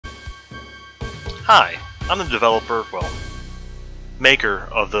Hi, I'm the developer, well, maker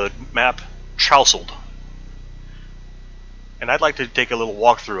of the map TROUSLED. And I'd like to take a little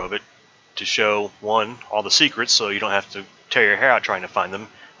walkthrough of it to show, one, all the secrets so you don't have to tear your hair out trying to find them,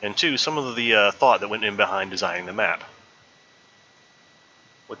 and two, some of the thought that went in behind designing the map.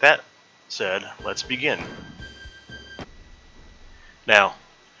 With that said, let's begin. Now,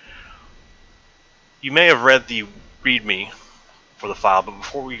 you may have read the readme for the file, but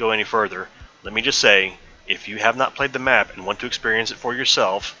before we go any further, let me just say, if you have not played the map and want to experience it for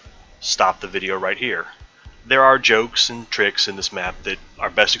yourself, stop the video right here. There are jokes and tricks in this map that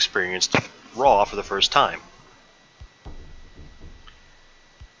are best experienced raw for the first time.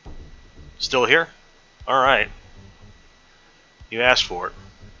 Still here? Alright. You asked for it.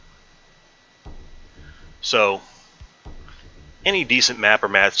 So, any decent map or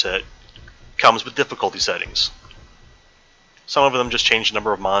map set comes with difficulty settings. Some of them just change the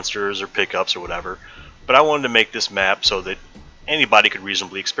number of monsters or pickups or whatever, but I wanted to make this map so that anybody could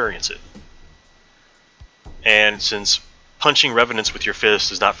reasonably experience it. And since punching revenants with your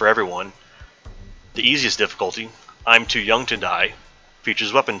fist is not for everyone, the easiest difficulty, I'm Too Young to Die,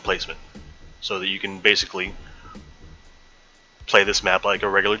 features weapon placement, so that you can basically play this map like a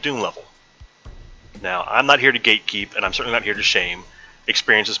regular Doom level. Now, I'm not here to gatekeep, and I'm certainly not here to shame.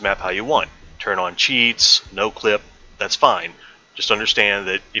 Experience this map how you want. Turn on cheats, no clip, that's fine. Just understand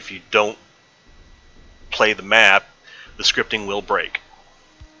that if you don't play the map, the scripting will break.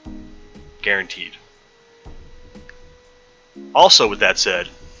 Guaranteed. Also, with that said,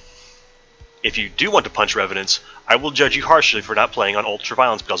 if you do want to punch revenants, I will judge you harshly for not playing on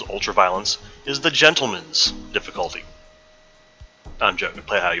ultraviolence, because ultraviolence is the gentleman's difficulty. I'm joking,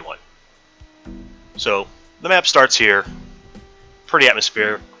 play how you want. So, the map starts here. Pretty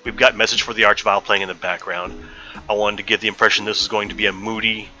atmosphere. We've got Message for the Archvile playing in the background. I wanted to give the impression this is going to be a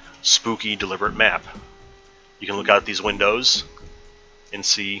moody, spooky, deliberate map. You can look out these windows and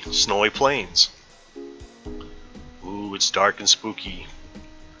see snowy plains. Ooh, it's dark and spooky.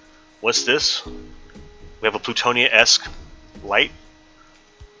 What's this? We have a Plutonia-esque light.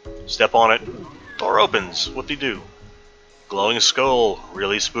 Step on it. Door opens. Whoop-de-doo. Glowing skull.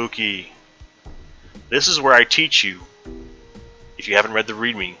 Really spooky. This is where I teach you, if you haven't read the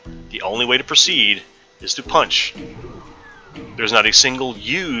readme, the only way to proceed is to punch. There's not a single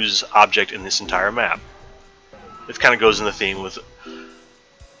use object in this entire map. It kind of goes in the theme with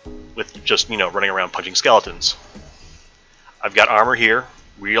just, you know, running around punching skeletons. I've got armor here,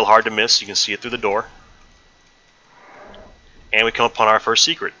 real hard to miss, you can see it through the door. And we come upon our first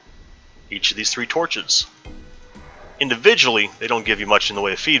secret. Each of these 3 torches. Individually, they don't give you much in the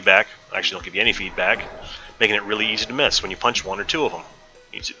way of feedback. Actually, don't give you any feedback, making it really easy to miss when you punch 1 or 2 of them.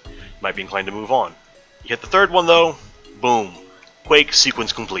 You might be inclined to move on. You hit the 3rd one though, boom. Quake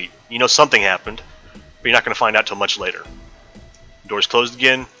sequence complete. You know something happened, but you're not going to find out till much later. Door's closed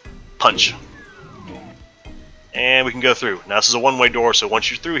again, punch. And we can go through. Now this is a one-way door, so once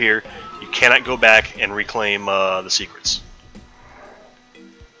you're through here, you cannot go back and reclaim the secrets.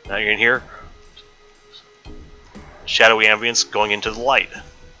 Now you're in here. Shadowy ambience going into the light.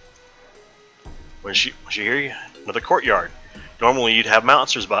 Once you hear another courtyard. Normally you'd have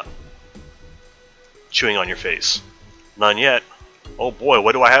monsters chewing on your face. None yet. Oh boy,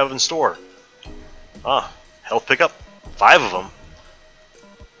 what do I have in store? Ah, health pickup. 5 of them.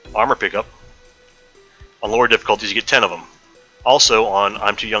 Armor pickup. On lower difficulties you get 10 of them. Also on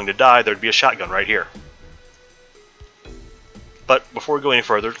I'm Too Young to Die there'd be a shotgun right here. But before we go any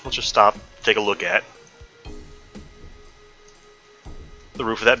further, let's just stop, take a look at the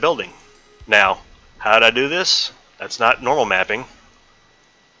roof of that building. Now, how did I do this? That's not normal mapping.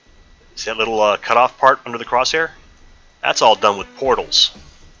 See that little cutoff part under the crosshair? That's all done with portals.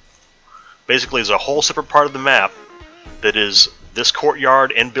 Basically, there's a whole separate part of the map that is this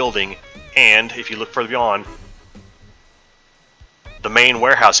courtyard and building, and if you look further beyond, the main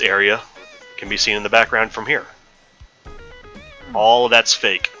warehouse area can be seen in the background from here. All of that's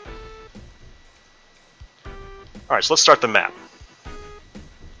fake. Alright, so let's start the map.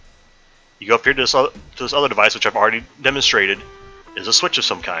 You go up here to this other device, which I've already demonstrated, is a switch of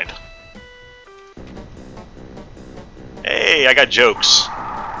some kind. Hey, I got jokes.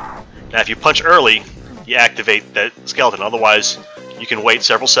 Now if you punch early, you activate that skeleton. Otherwise, you can wait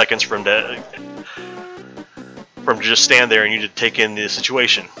several seconds for him to just stand there and you to take in the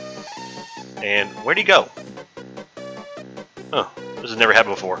situation. And where'd he go? Oh, this has never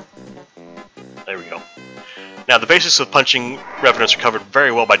happened before. There we go. Now, the basics of punching revenants are covered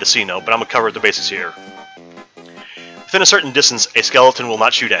very well by Decino, but I'm going to cover the basics here. Within a certain distance, a skeleton will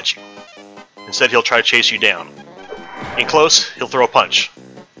not shoot at you. Instead, he'll try to chase you down. In close, he'll throw a punch.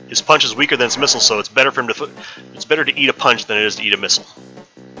 his punch is weaker than his missile, so it's better for him to eat a punch than it is to eat a missile.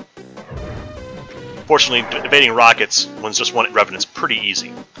 Fortunately, evading rockets when it's just one Revenant's pretty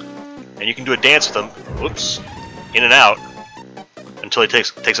easy. And you can do a dance with him, whoops, in and out, until he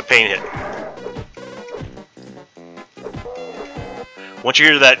takes a pain hit. Once you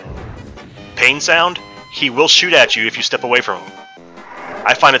hear that pain sound, he will shoot at you if you step away from him.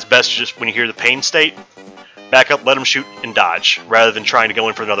 I find it's best just when you hear the pain state, back up, let him shoot, and dodge, rather than trying to go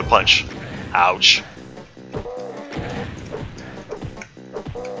in for another punch. Ouch.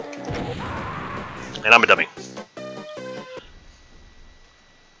 And I'm a dummy.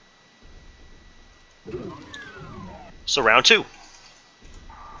 So round 2.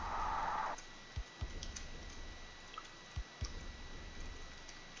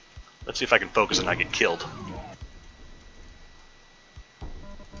 Let's see if I can focus and not get killed.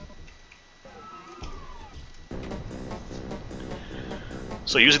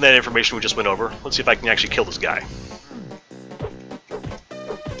 So using that information we just went over, let's see if I can actually kill this guy.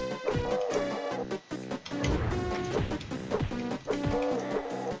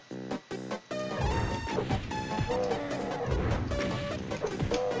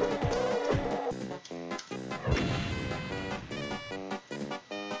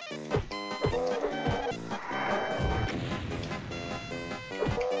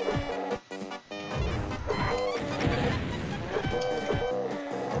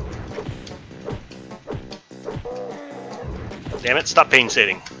 Damn it, stop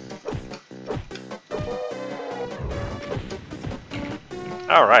painstating.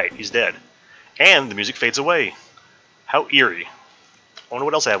 Alright, he's dead. And the music fades away. How eerie. I wonder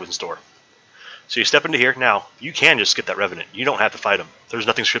what else I have in store. So you step into here. Now, you can just skip that Revenant. You don't have to fight him. There's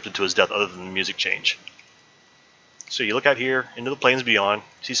nothing scripted to his death other than the music change. So you look out here, into the plains beyond,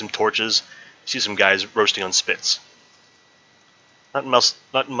 see some torches, see some guys roasting on spits. Not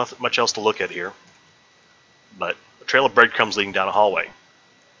much else to look at here, but a trail of breadcrumbs leading down a hallway.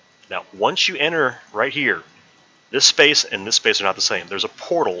 Now, once you enter right here, this space and this space are not the same. There's a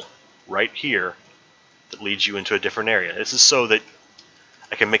portal right here that leads you into a different area. This is so that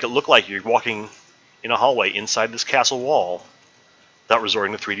I can make it look like you're walking in a hallway inside this castle wall without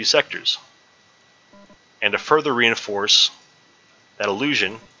resorting to 3D sectors. And to further reinforce that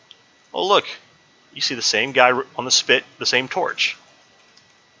illusion, oh look, you see the same guy on the spit, the same torch.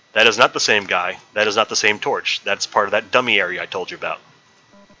 That is not the same guy. That is not the same torch. That's part of that dummy area I told you about.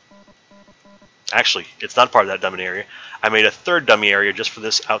 Actually, it's not part of that dummy area. I made a third dummy area just for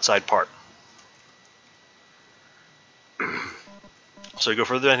this outside part. So you go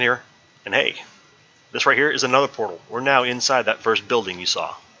further in here, and hey, this right here is another portal. We're now inside that first building you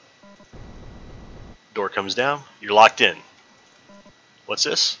saw. Door comes down. You're locked in. What's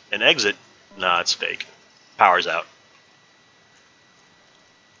this? An exit? Nah, it's fake. Power's out.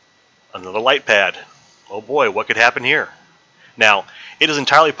 Another light pad. Oh boy, what could happen here? Now, it is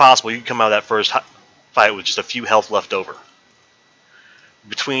entirely possible you can come out of that first fight with just a few health left over.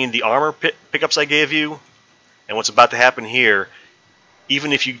 Between the armor pickups I gave you and what's about to happen here,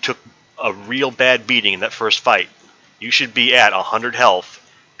 even if you took a real bad beating in that first fight, you should be at 100 health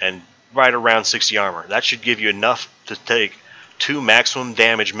and right around 60 armor. That should give you enough to take 2 maximum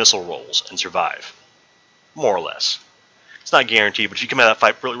damage missile rolls and survive. More or less. It's not guaranteed, but if you come out of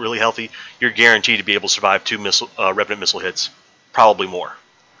that fight really healthy, you're guaranteed to be able to survive 2 Revenant missile hits. Probably more.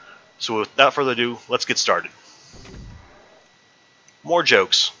 So without further ado, let's get started. More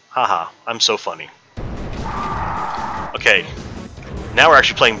jokes. Haha, I'm so funny. Okay, now we're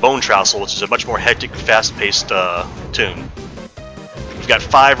actually playing Bone Trousle, which is a much more hectic, fast-paced tune. We've got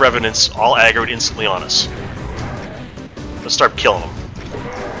 5 Revenants all aggroed instantly on us. Let's start killing them.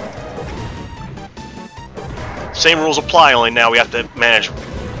 Same rules apply, only now we have to manage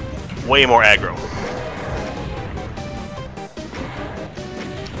way more aggro.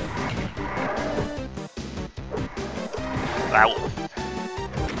 Ow.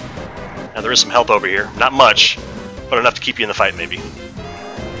 Now there is some help over here. Not much, but enough to keep you in the fight, maybe.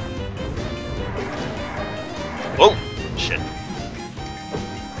 Whoa! Shit.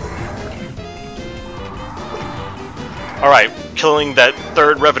 Alright, killing that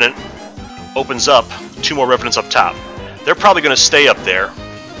third Revenant opens up 2 more Revenants up top. They're probably going to stay up there,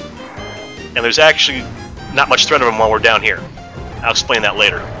 and there's actually not much threat of them while we're down here. I'll explain that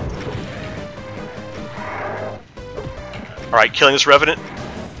later. Alright, killing this Revenant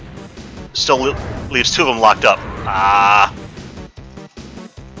still leaves 2 of them locked up. Ah!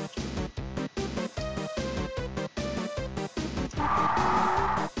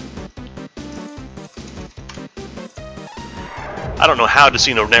 I don't know how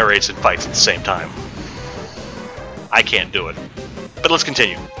Decino narrates and fights at the same time. I can't do it. But let's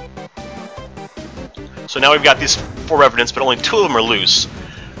continue. So now we've got these 4 Revenants, but only 2 of them are loose.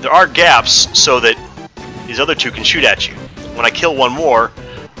 There are gaps so that these other 2 can shoot at you. When I kill 1 more,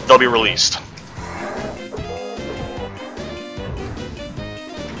 they'll be released.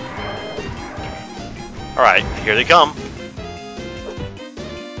 Alright, here they come.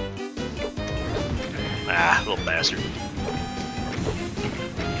 Ah, little bastard.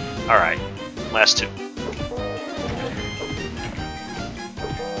 Alright, last 2.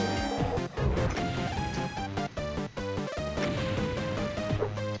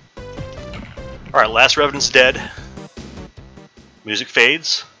 Alright, last Revenant's dead. Music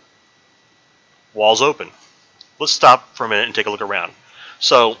fades. Walls open. Let's stop for a minute and take a look around.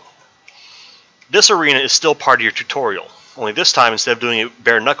 So, this arena is still part of your tutorial. Only this time, instead of doing it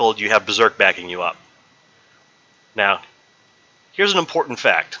bare-knuckled, you have Berserk backing you up. Now, here's an important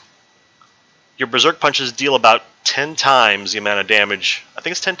fact. Your Berserk punches deal about 10 times the amount of damage. I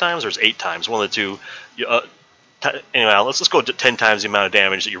think it's 10 times or it's 8 times, one of the two. Anyway, let's go to 10 times the amount of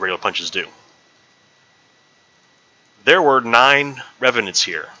damage that your regular punches do. There were 9 Revenants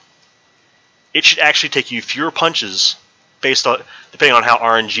here. It should actually take you fewer punches based on, depending on how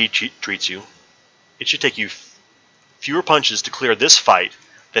RNG treats you. It should take you fewer punches to clear this fight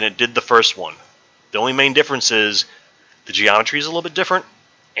than it did the first one. The only main difference is the geometry is a little bit different,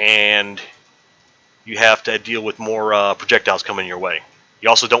 and you have to deal with more projectiles coming your way. You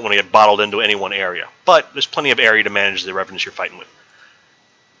also don't want to get bottled into any one area, but there's plenty of area to manage the Revenants you're fighting with.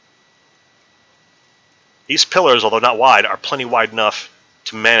 These pillars, although not wide, are plenty wide enough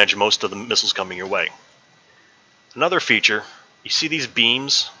to manage most of the missiles coming your way. Another feature, you see these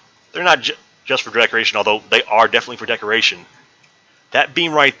beams? They're not just for decoration, although they are definitely for decoration. That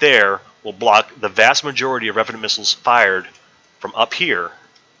beam right there will block the vast majority of Revenant missiles fired from up here,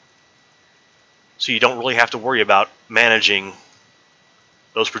 so you don't really have to worry about managing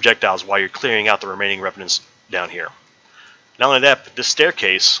those projectiles while you're clearing out the remaining Revenants down here. Not only that, but this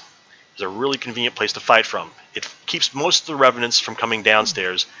staircase is a really convenient place to fight from. It keeps most of the Revenants from coming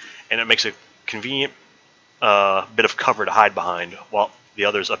downstairs, and it makes a convenient bit of cover to hide behind while the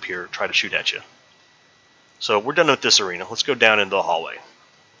others up here try to shoot at you. So we're done with this arena. Let's go down into the hallway.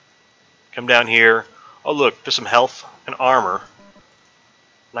 Come down here. Oh look, there's some health and armor.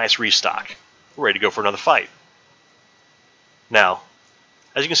 Nice restock. We're ready to go for another fight. Now,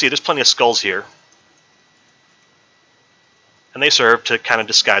 as you can see, there's plenty of skulls here. And they serve to kind of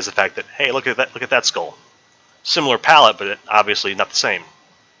disguise the fact that, hey, look at that skull. Similar palette, but obviously not the same.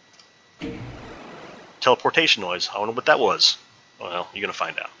 Teleportation noise. I wonder what that was. Well, you're going to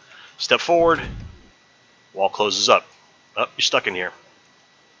find out. Step forward. Wall closes up. Oh, you're stuck in here.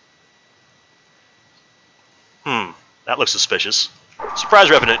 That looks suspicious. Surprise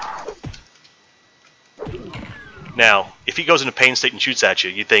Revenant! Now, if he goes into pain state and shoots at you,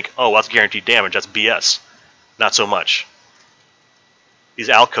 you think, oh, that's guaranteed damage, that's BS. Not so much. These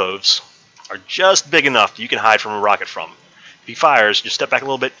alcoves are just big enough that you can hide from a rocket from. If he fires, just step back a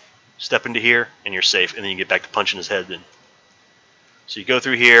little bit, step into here, and you're safe, and then you get back to punching his head then. So you go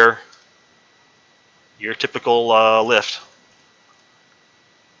through here, your typical lift.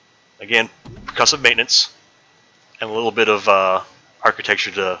 Again, percussive maintenance, and a little bit of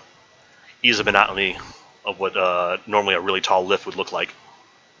architecture to ease the monotony of what normally a really tall lift would look like.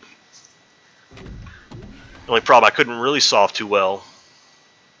 The only problem I couldn't really solve too well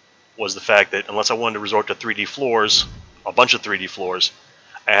was the fact that unless I wanted to resort to 3D floors, a bunch of 3D floors,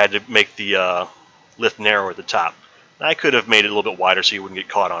 I had to make the lift narrower at the top. I could have made it a little bit wider so you wouldn't get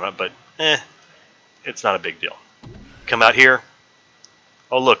caught on it, but it's not a big deal. Come out here.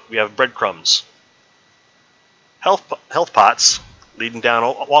 Oh look, we have breadcrumbs. Health pots leading down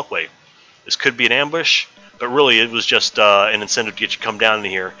a walkway. This could be an ambush, but really it was just an incentive to get you to come down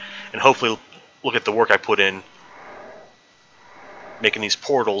in here and hopefully look at the work I put in making these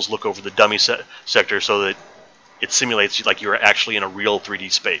portals look over the dummy sector so that it simulates like you're actually in a real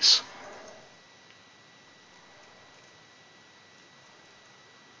 3D space.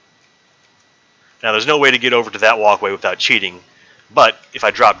 Now there's no way to get over to that walkway without cheating, but if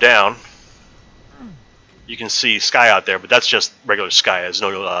I drop down, you can see sky out there, but that's just regular sky. There's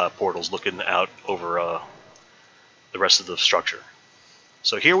no portals looking out over the rest of the structure.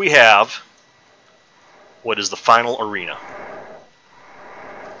 So here we have what is the final arena.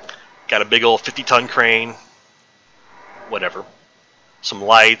 Got a big old 50-ton crane, whatever. Some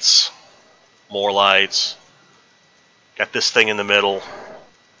lights, more lights. Got this thing in the middle.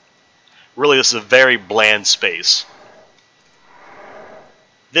 Really, this is a very bland space.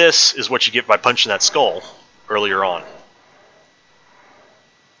 This is what you get by punching that skull earlier on.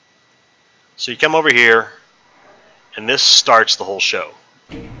 So you come over here, and this starts the whole show.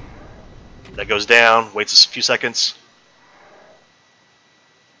 That goes down, waits a few seconds,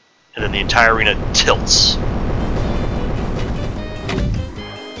 and then the entire arena tilts.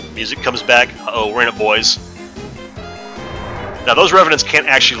 Music comes back. Uh-oh, we're in it, boys. Now, those Revenants can't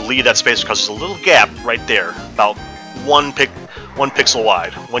actually leave that space because there's a little gap right there, about one pixel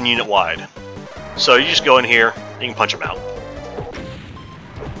wide, 1 unit wide. So you just go in here, and you can punch them out.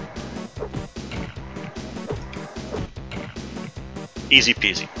 Easy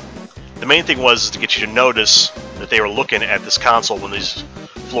peasy. The main thing was to get you to notice that they were looking at this console when these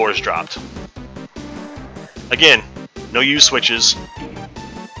floors dropped. Again, no use switches.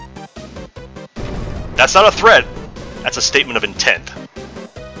 That's not a threat, that's a statement of intent.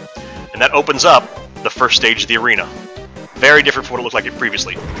 And that opens up the first stage of the arena. Very different from what it looked like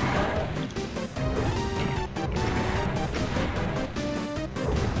previously.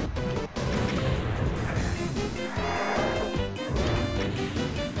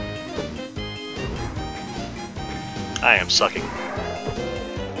 I am sucking.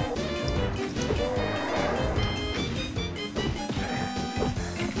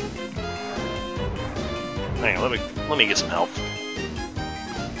 Hang on, let me get some health.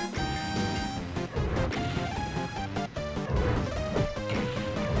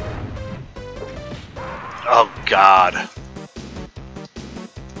 Oh God.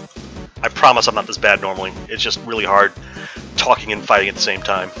 I promise I'm not this bad normally. It's just really hard talking and fighting at the same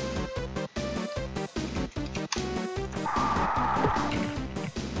time.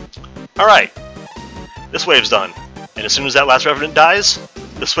 Alright, this wave's done, and as soon as that last Revenant dies,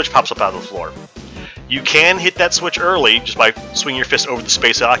 the switch pops up out of the floor. You can hit that switch early just by swinging your fist over the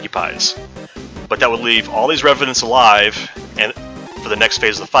space it occupies, but that would leave all these Revenants alive and for the next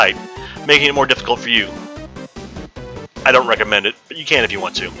phase of the fight, making it more difficult for you. I don't recommend it, but you can if you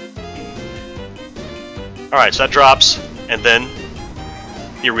want to. Alright, so that drops, and then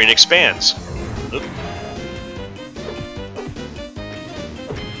the arena expands. Oop.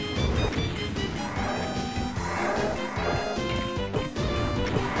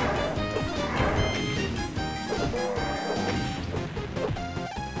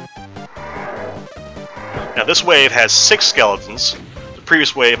 Now this wave has 6 skeletons. The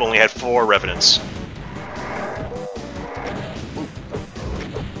previous wave only had 4 Revenants.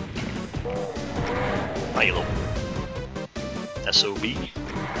 My little SOB.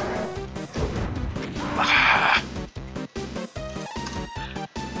 Ah.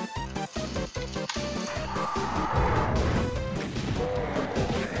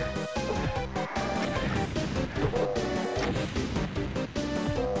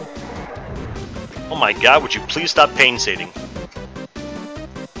 Oh my God, would you please stop painstating?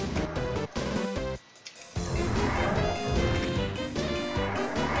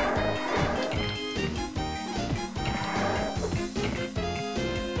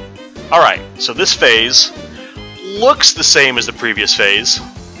 Alright, so this phase looks the same as the previous phase.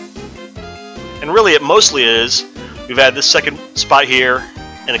 And really it mostly is, we've added this second spot here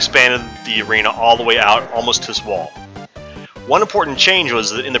and expanded the arena all the way out almost to this wall. One important change was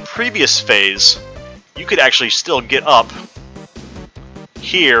that in the previous phase, you could actually still get up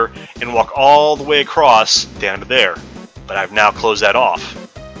here and walk all the way across down to there. But I've now closed that off.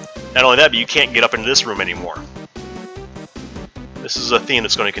 Not only that, but you can't get up into this room anymore. This is a theme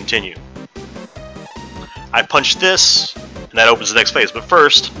that's going to continue. I punch this, and that opens the next phase. But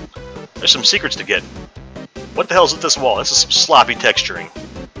first, there's some secrets to get. What the hell is with this wall? This is some sloppy texturing.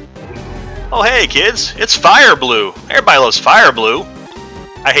 Oh hey kids, it's Fire Blue! Everybody loves Fire Blue!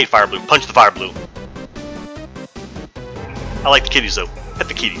 I hate Fire Blue. Punch the Fire Blue. I like the kitties though. Pet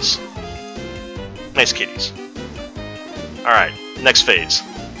the kitties. Nice kitties. Alright, next phase.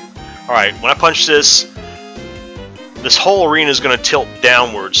 Alright, when I punch this, this whole arena is going to tilt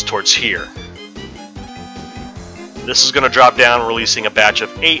downwards towards here. This is going to drop down, releasing a batch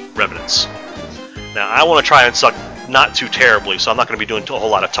of 8 Revenants. Now, I want to try and suck not too terribly, so I'm not going to be doing a whole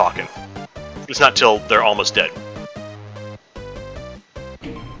lot of talking. It's not till they're almost dead.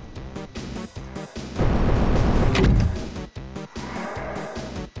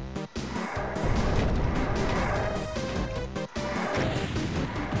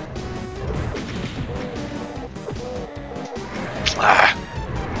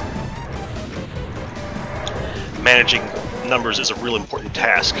 Managing numbers is a real important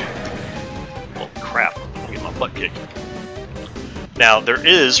task. Oh crap, I'm getting my butt kicked. Now, there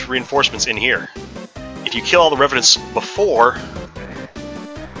is reinforcements in here. If you kill all the Revenants before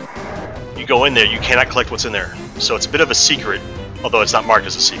you go in there, you cannot collect what's in there. So it's a bit of a secret, although it's not marked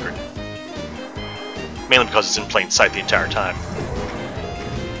as a secret. Mainly because it's in plain sight the entire time.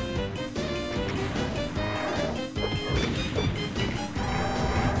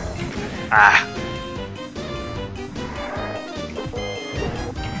 Ah!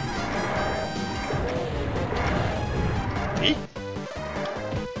 Eek.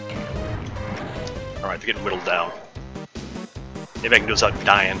 Alright, they're getting whittled down. Maybe I can do this without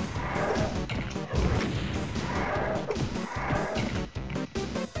dying.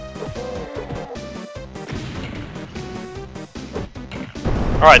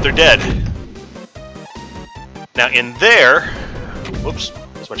 Alright, they're dead. Now in there, whoops,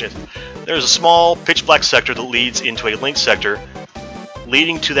 that's my chance. There's a small pitch black sector that leads into a link sector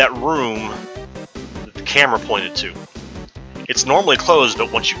leading to that room that the camera pointed to. It's normally closed,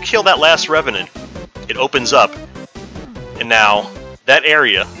 but once you kill that last revenant, it opens up, and now that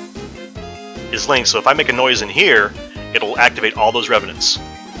area is linked, so if I make a noise in here, it'll activate all those revenants.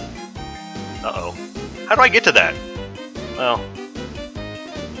 Uh-oh. How do I get to that? Well,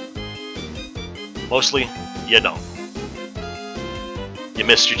 mostly, you don't. You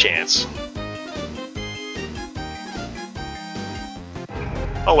missed your chance.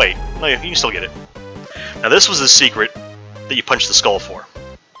 Oh wait, no, you can still get it. Now this was the secret that you punch the skull for.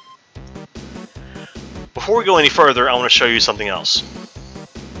 Before we go any further, I want to show you something else.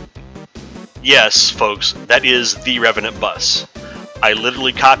 Yes, folks, that is the Revenant bus. I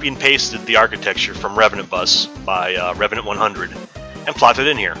literally copy and pasted the architecture from Revenant bus by Revenant 100 and plotted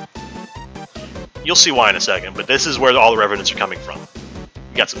it in here. You'll see why in a second, but this is where all the Revenants are coming from.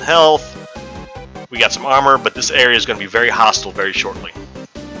 We got some health, we got some armor, but this area is going to be very hostile very shortly.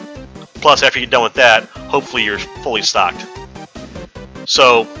 Plus, after you get done with that, hopefully you're fully stocked.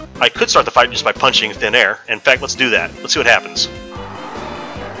 So, I could start the fight just by punching thin air. In fact, let's do that. Let's see what happens.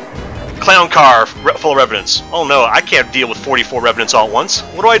 Clown car full of Revenants. Oh no, I can't deal with 44 Revenants all at once.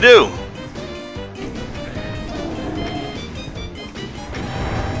 What do I do?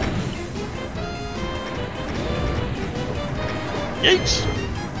 Yikes.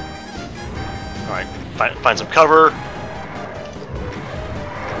 Alright, find some cover.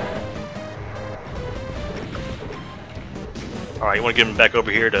 Alright, you want to get him back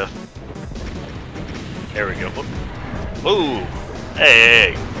over here to... There we go. Ooh!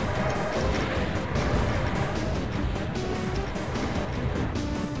 Hey!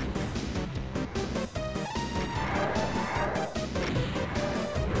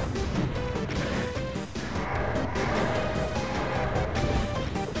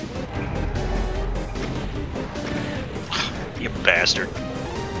 You bastard.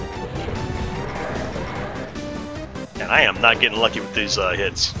 And I am not getting lucky with these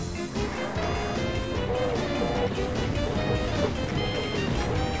hits.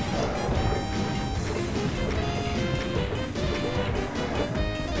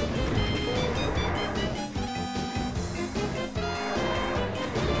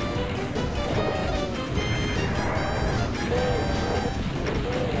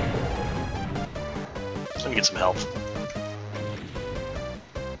 Let me get some health.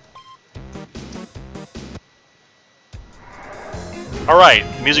 Alright,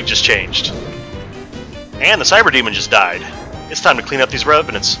 the music just changed. And the Cyber Demon just died. It's time to clean up these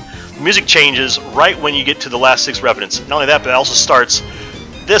Revenants. The music changes right when you get to the last 6 Revenants. Not only that, but it also starts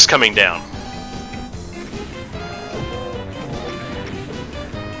this coming down.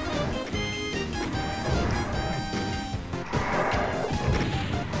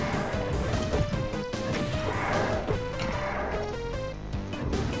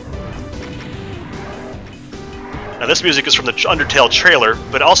 Now this music is from the Undertale trailer,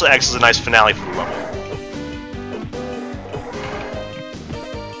 but it also acts as a nice finale for the level.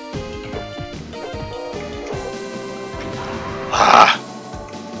 Ah!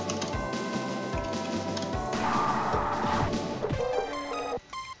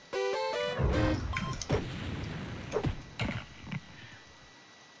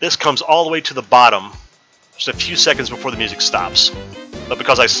 This comes all the way to the bottom, just a few seconds before the music stops. But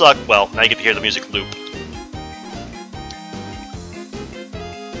because I suck, well, now you get to hear the music loop.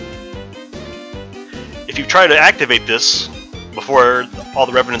 If you try to activate this before all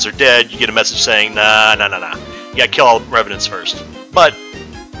the Revenants are dead, you get a message saying, nah. You gotta kill all the Revenants first. But,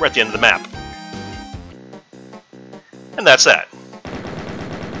 we're at the end of the map. And that's that.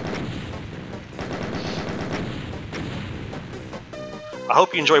 I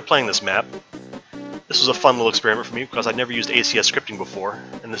hope you enjoy playing this map. This was a fun little experiment for me because I'd never used ACS scripting before,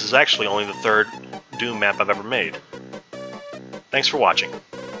 and this is actually only the 3rd Doom map I've ever made. Thanks for watching.